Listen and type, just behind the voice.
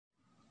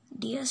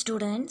Dear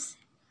students,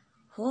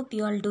 hope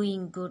you all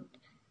doing good.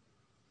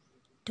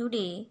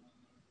 Today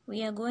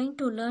we are going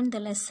to learn the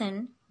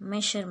lesson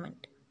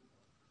measurement.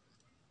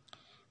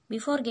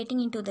 Before getting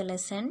into the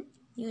lesson,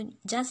 you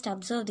just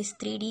observe these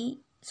 3D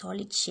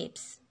solid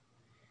shapes: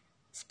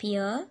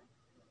 sphere,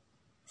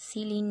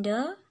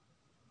 cylinder,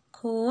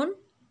 cone,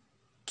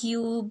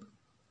 cube,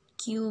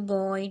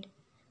 cuboid,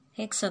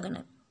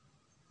 hexagonal.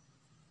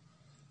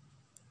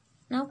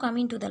 Now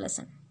coming to the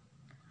lesson.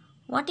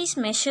 What is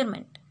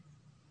measurement?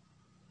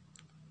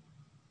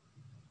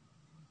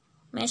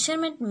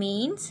 Measurement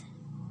means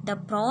the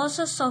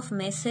process of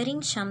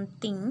measuring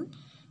something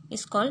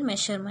is called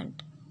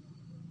measurement.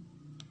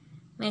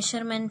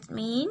 Measurement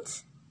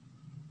means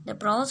the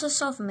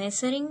process of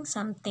measuring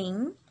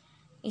something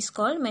is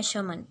called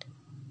measurement.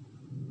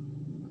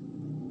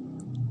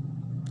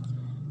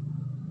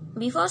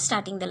 Before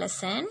starting the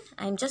lesson,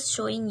 I am just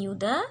showing you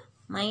the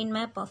mind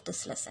map of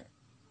this lesson.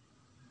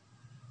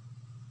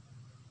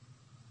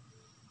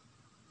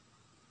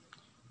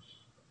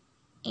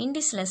 In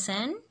this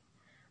lesson,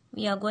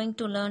 we are going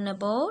to learn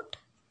about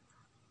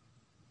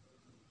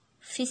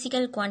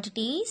physical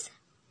quantities,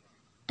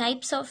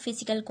 types of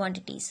physical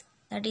quantities,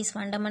 that is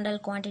fundamental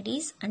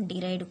quantities and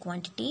derived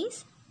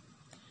quantities,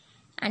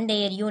 and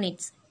their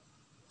units.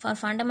 For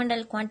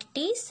fundamental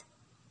quantities,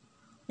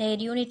 their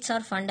units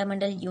are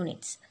fundamental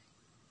units.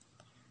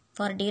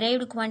 For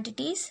derived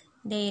quantities,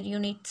 their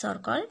units are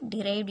called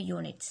derived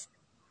units,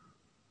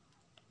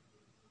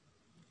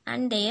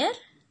 and their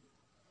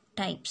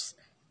types.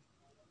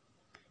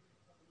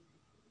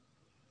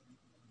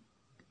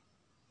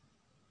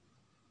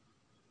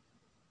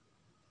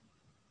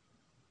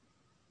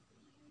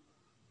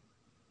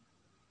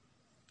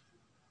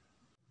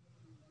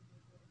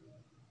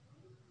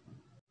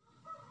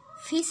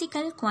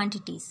 Physical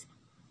quantities.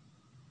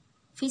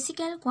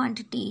 Physical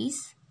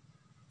quantities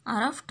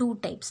are of two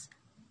types: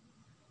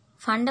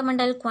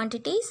 fundamental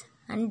quantities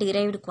and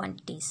derived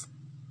quantities.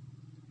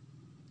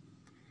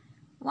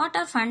 What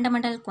are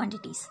fundamental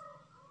quantities?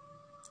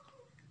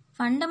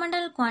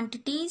 Fundamental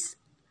quantities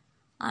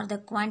are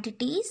the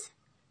quantities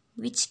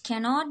which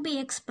cannot be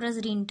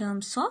expressed in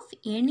terms of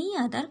any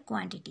other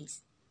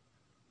quantities.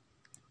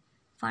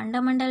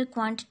 Fundamental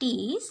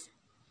quantities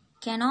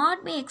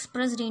cannot be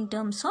expressed in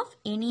terms of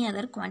any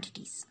other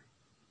quantities.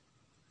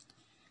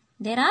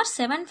 There are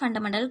 7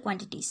 fundamental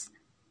quantities: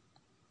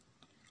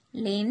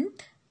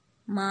 length,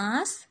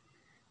 mass,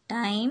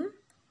 time,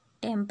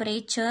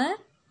 temperature,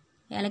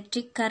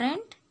 electric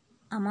current,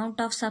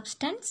 amount of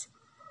substance,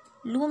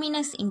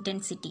 luminous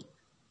intensity.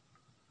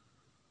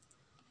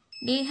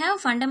 They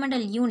have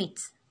fundamental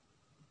units.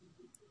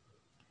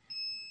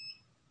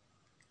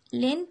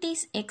 Length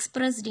is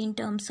expressed in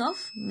terms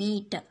of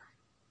meter.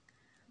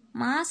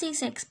 Mass is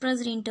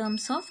expressed in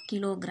terms of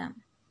kilogram.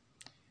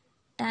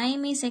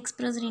 Time is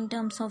expressed in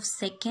terms of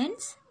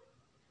seconds.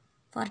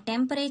 For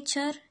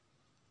temperature,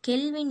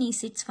 Kelvin is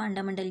its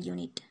fundamental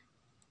unit.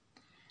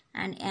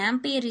 And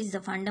ampere is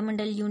the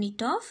fundamental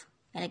unit of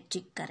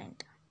electric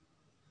current.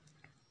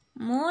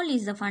 Mole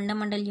is the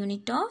fundamental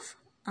unit of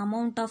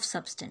amount of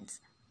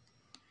substance.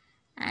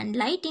 And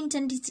light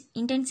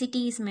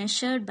intensity is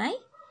measured by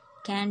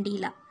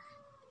candela.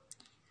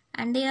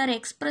 And they are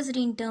expressed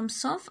in terms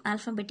of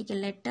alphabetical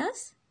letters.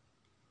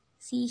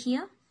 See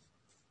here.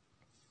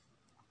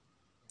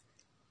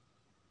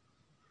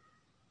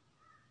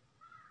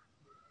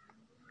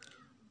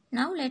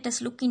 Now let us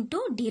look into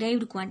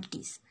derived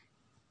quantities.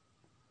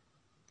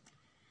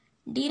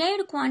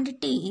 Derived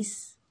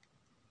quantities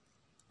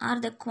are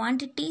the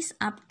quantities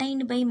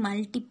obtained by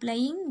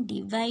multiplying,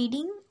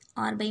 dividing,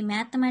 or by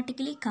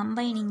mathematically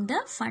combining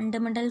the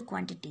fundamental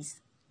quantities.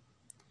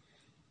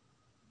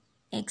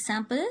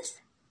 Examples: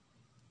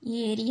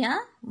 area,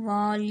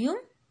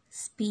 volume,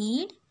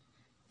 speed,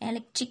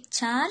 electric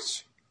charge,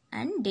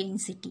 and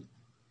density.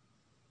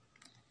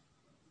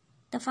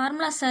 The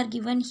formulas are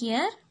given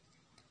here.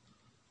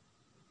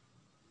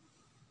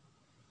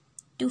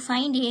 To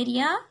find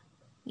area,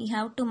 we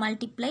have to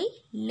multiply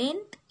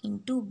length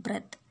into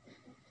breadth.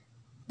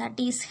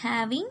 That is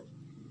having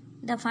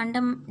the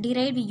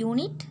derived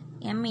unit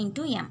m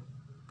into m.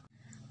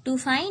 To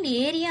find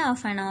area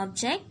of an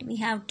object, we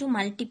have to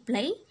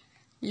multiply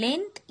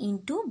length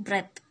into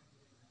breadth.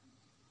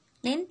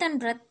 Length and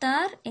breadth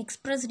are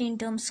expressed in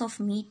terms of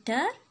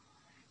meter.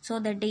 So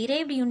the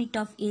derived unit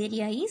of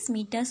area is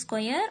meter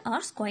square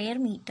or square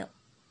meter.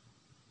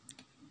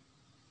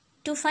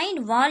 To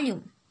find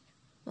volume,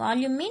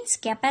 volume means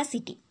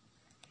capacity.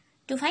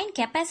 To find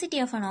capacity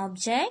of an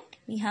object,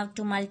 we have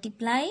to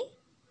multiply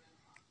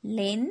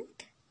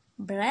length,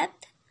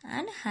 breadth,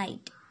 and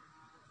height.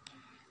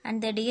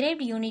 And the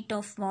derived unit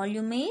of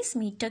volume is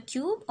meter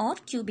cube or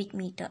cubic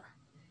meter.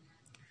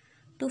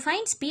 To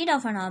find speed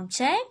of an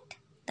object,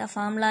 the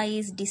formula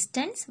is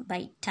distance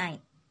by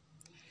time.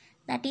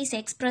 That is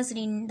expressed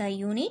in the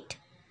unit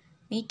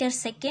meter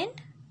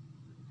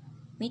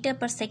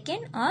per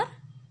second or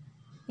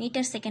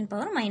meter second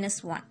power minus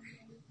 1.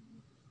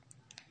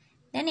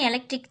 Then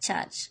electric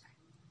charge.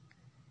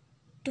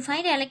 To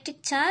find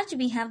electric charge,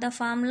 we have the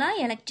formula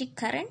electric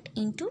current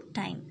into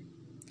time.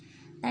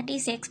 That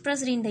is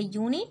expressed in the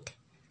unit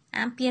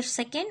ampere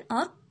second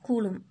or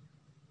coulomb.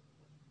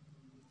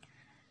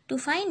 To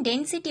find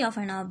density of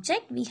an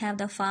object, we have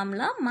the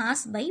formula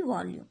mass by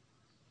volume.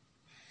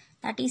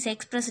 That is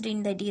expressed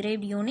in the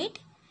derived unit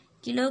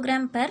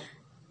kilogram per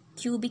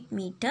cubic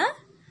meter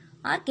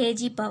or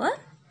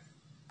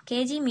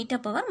kg meter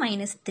power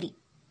minus 3.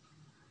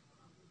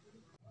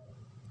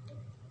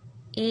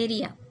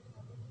 Area.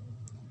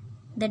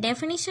 The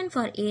definition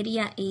for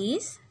area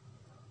is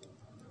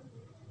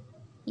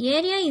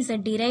a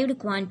derived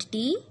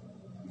quantity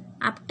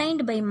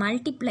obtained by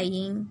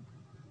multiplying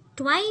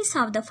twice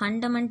of the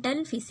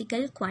fundamental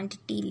physical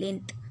quantity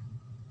length.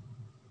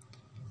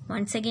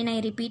 Once again I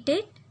repeat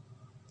it.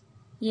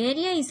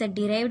 Area is a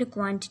derived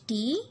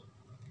quantity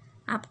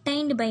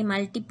obtained by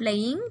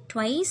multiplying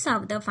twice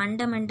of the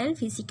fundamental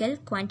physical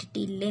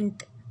quantity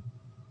length.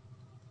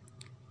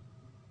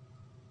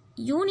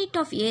 Unit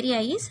of area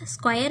is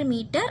square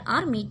meter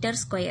or meter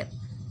square.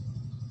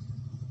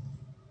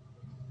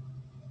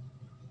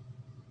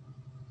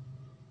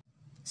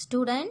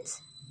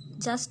 Students,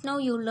 just now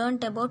you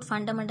learnt about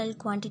fundamental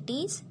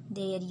quantities,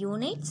 their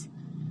units,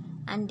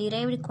 and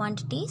derived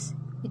quantities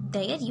with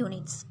their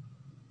units.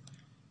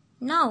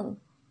 Now,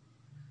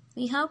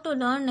 we have to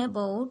learn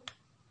about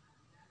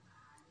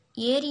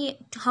area,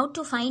 how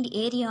to find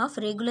area of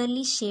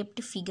regularly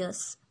shaped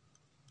figures.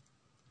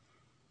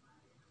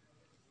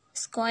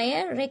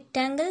 Square,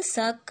 rectangle,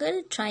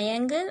 circle,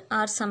 triangle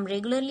are some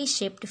regularly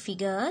shaped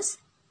figures,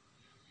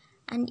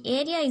 and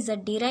area is a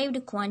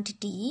derived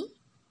quantity,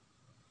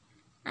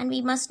 and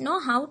we must know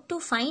how to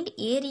find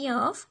area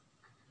of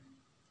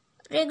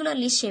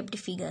regularly shaped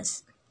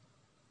figures.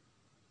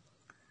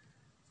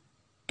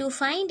 To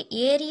find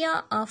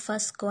area of a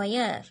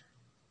square,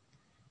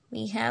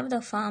 we have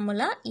the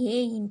formula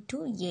A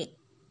into A,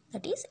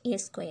 that is A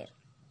square.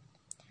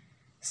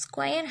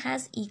 Square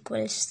has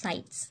equal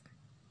sides.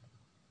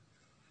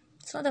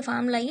 So the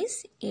formula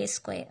is A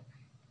square.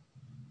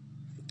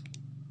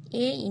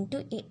 A into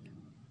A.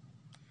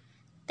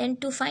 Then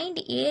to find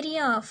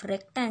area of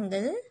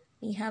rectangle,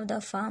 we have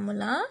the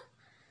formula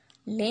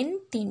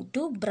length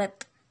into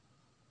breadth.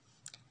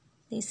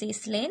 This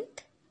is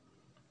length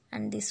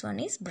and this one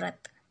is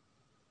breadth.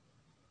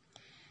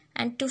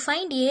 And to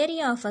find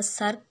area of a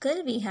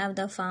circle, we have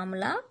the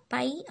formula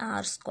pi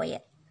r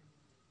square.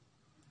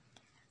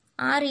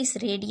 R is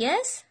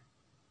radius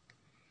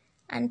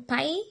and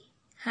pi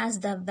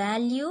has the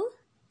value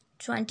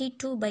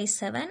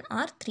 22/7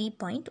 or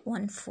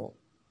 3.14.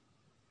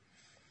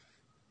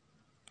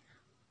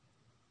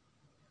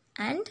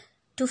 And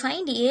to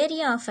find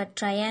area of a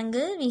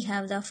triangle, we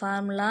have the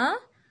formula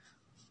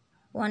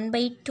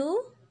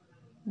 1/2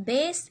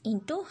 base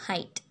into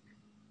height.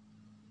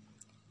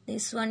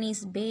 This one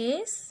is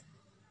base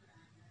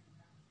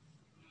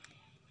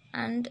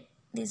and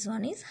this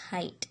one is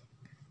height.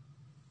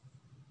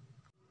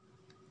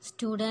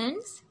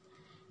 Students,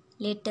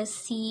 let us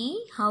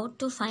see how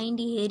to find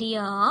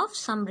area of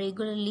some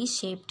regularly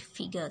shaped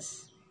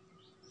figures.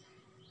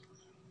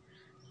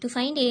 To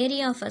find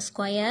area of a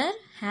square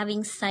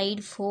having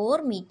side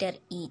 4 meter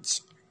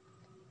each.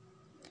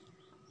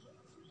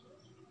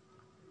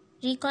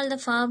 Recall the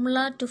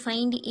formula to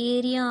find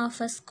area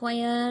of a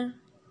square.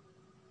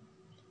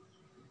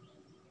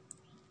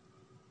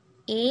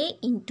 A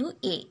into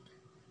A.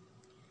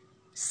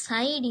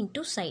 Side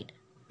into side,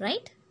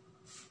 right?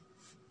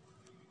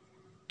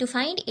 To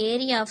find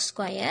area of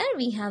square,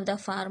 we have the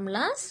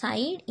formula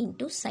side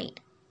into side.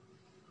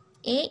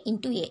 A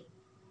into A,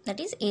 that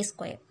is A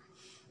square.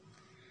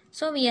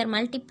 So we are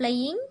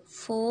multiplying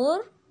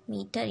 4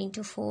 meter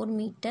into 4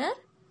 meter.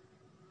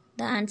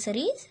 The answer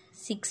is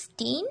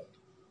 16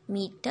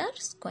 meter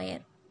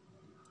square.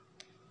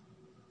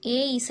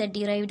 A is a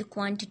derived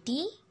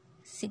quantity.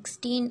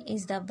 16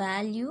 is the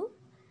value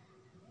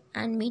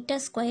and meter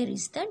square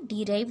is the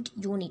derived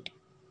unit.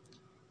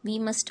 We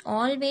must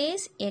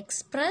always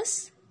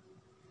express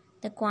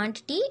the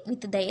quantity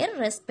with their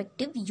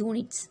respective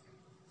units.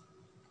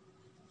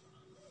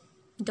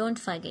 Don't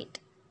forget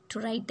to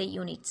write the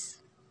units.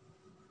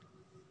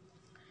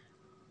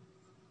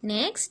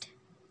 Next,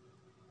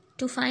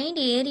 to find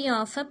area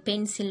of a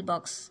pencil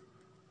box.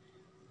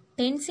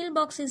 Pencil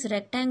box is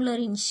rectangular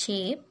in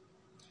shape.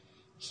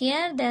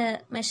 Here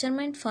the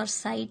measurement for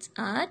sides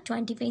are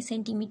 25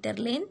 cm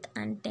length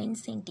and 10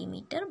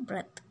 cm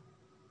breadth.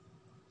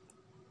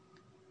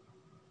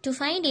 To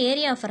find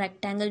area of a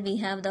rectangle, we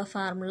have the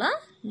formula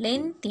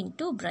length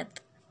into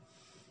breadth.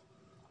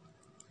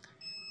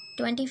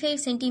 25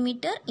 cm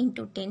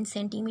into 10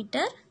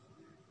 cm.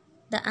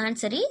 The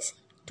answer is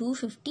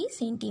 250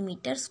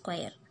 cm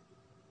square.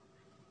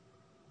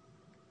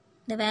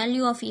 The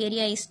value of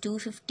area is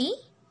 250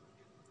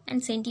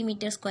 and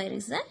centimeter square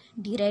is the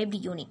derived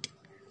unit.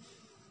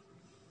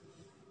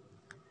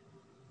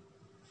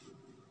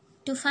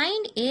 To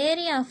find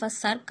area of a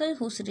circle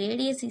whose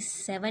radius is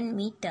 7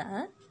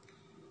 meter,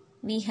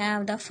 we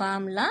have the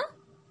formula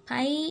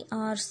pi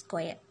r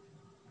square.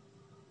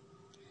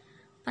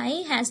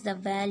 Pi has the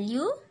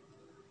value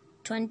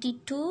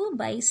 22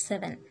 by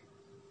 7.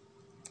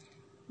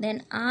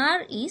 Then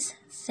R is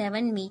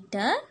 7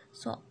 meter.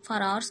 So for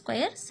R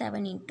square,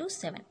 7 into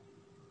 7.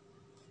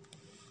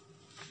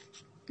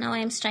 Now I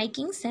am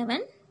striking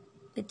 7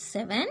 with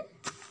 7.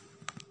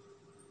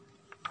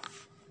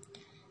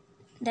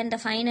 Then the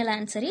final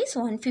answer is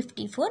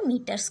 154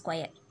 meter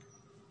square.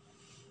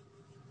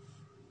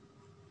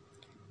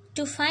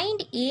 To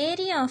find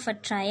area of a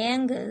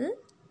triangle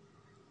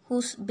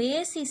whose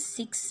base is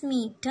 6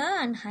 meter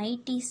and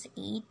height is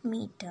 8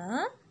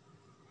 meter,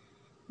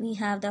 we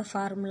have the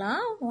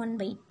formula 1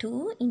 by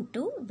 2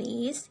 into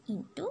base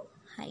into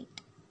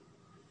height.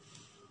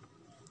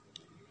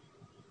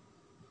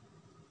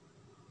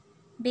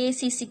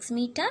 Base is 6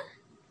 meter,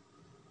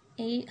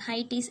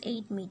 height is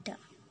 8 meter.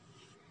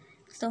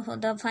 So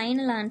the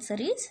final answer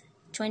is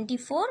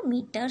 24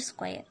 meter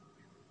square.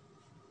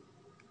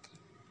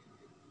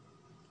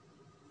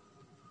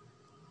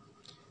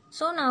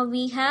 So now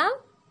we have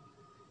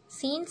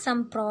seen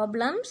some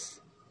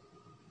problems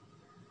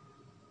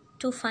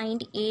to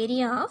find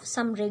area of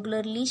some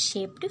regularly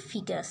shaped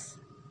figures.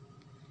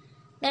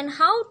 Then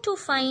how to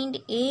find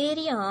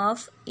area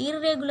of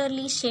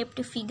irregularly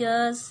shaped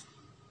figures?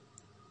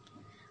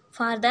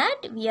 For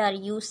that we are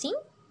using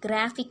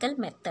graphical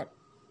method.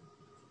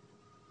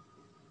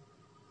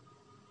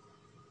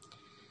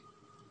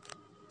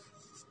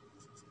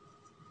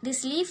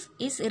 This leaf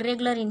is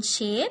irregular in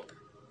shape.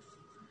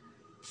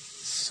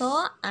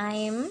 So I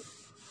am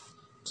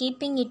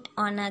keeping it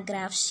on a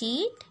graph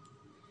sheet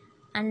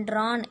and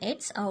drawn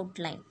its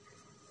outline.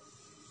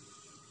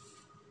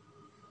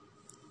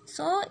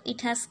 So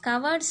it has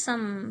covered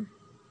some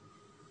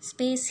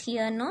space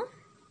here, no?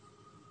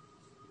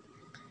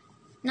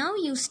 Now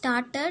you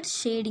started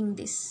shading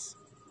this.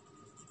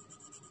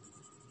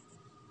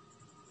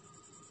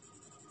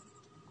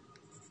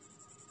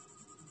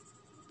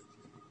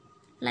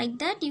 Like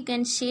that you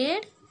can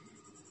shade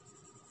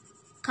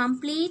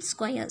complete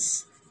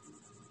squares.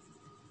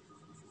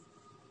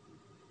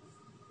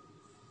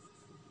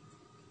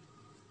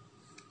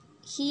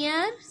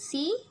 Here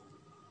see,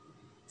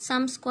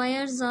 some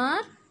squares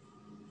are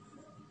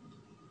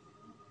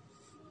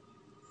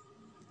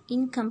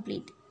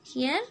incomplete.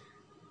 Here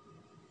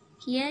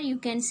you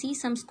can see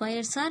some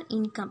squares are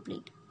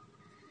incomplete.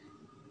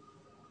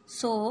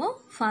 So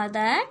for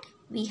that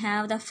we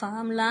have the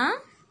formula.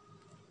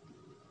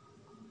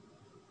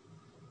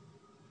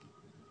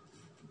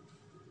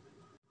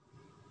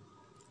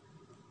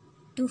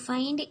 To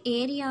find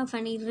area of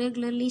an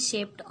irregularly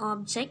shaped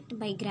object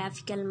by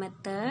graphical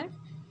method,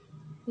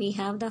 we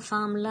have the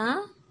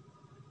formula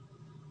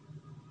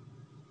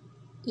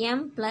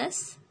m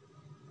plus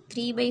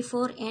 3 by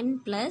 4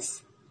 n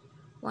plus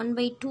 1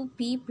 by 2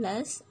 p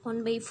plus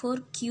 1 by 4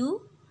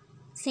 q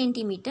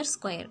centimeter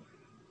square.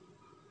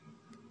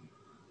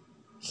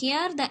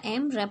 Here the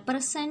m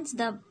represents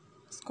the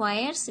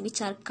squares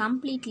which are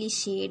completely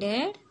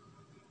shaded,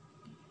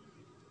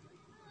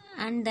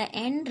 and the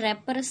n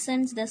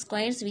represents the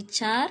squares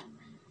which are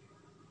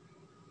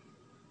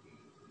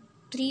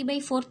 3 by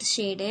 4th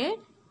shaded,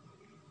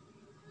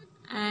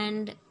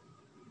 and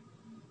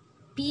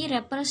P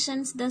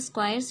represents the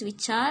squares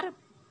which are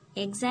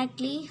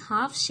exactly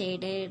half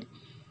shaded,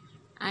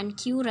 and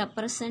Q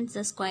represents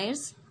the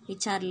squares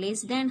which are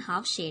less than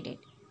half shaded.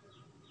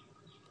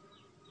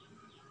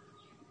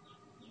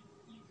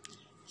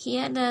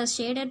 Here the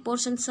shaded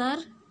portions are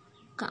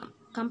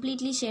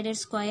completely shaded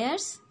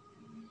squares,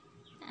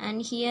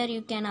 and here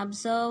you can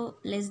observe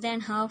less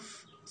than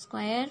half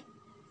square,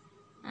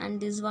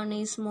 and this one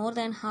is more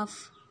than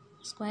half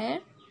square.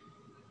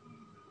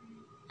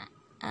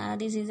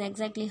 This is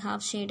exactly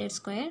half shaded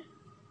square.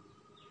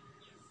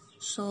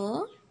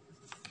 So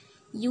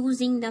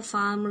using the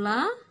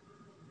formula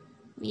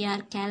we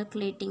are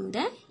calculating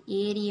the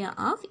area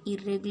of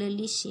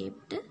irregularly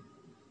shaped.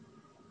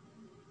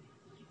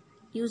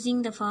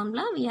 Using the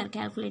formula we are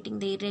calculating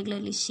the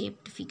irregularly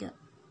shaped figure.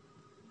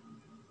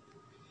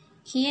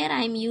 Here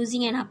I am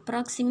using an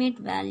approximate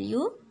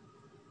value.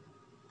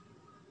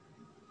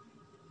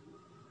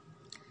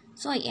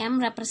 So M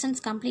represents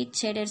complete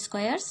shaded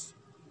squares,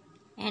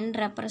 N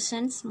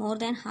represents more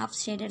than half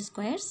shaded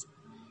squares,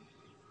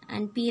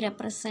 and P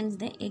represents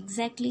the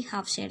exactly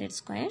half shaded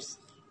squares,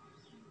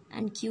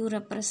 and Q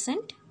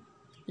represent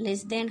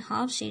less than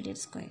half shaded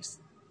squares.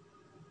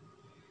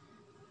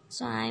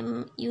 So I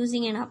am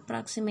using an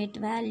approximate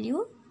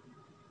value,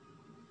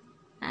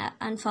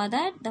 and for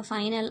that the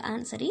final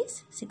answer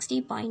is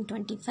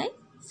 60.25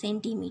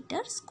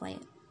 centimeter square.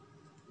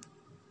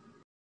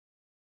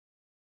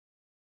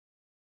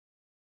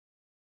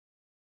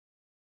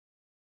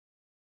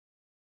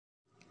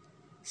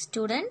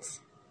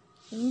 Students,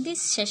 in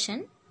this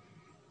session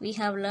we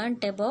have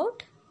learnt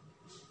about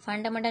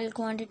fundamental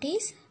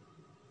quantities,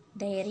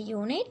 their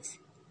units,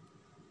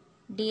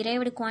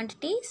 derived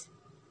quantities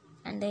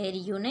and their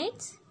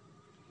units,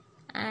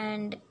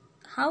 and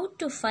how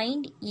to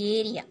find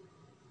area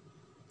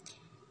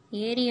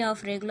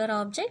of regular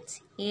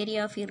objects,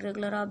 area of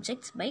irregular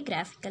objects by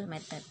graphical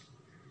method.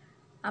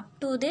 Up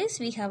to this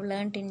we have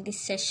learnt in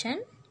this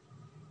session.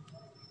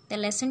 The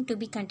lesson to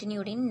be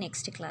continued in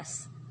next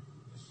class.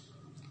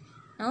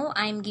 Now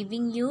I am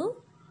giving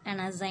you an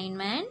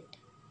assignment.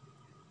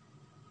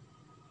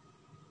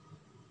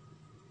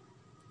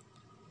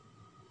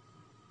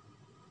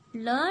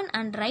 Learn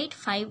and write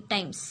 5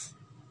 times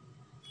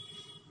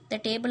the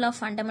table of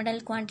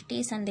fundamental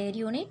quantities and their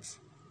units,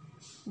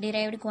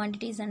 derived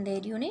quantities and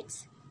their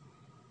units,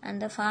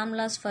 and the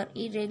formulas for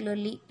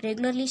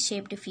regularly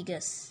shaped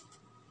figures.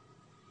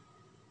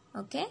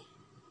 Okay?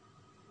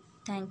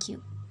 Thank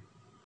you.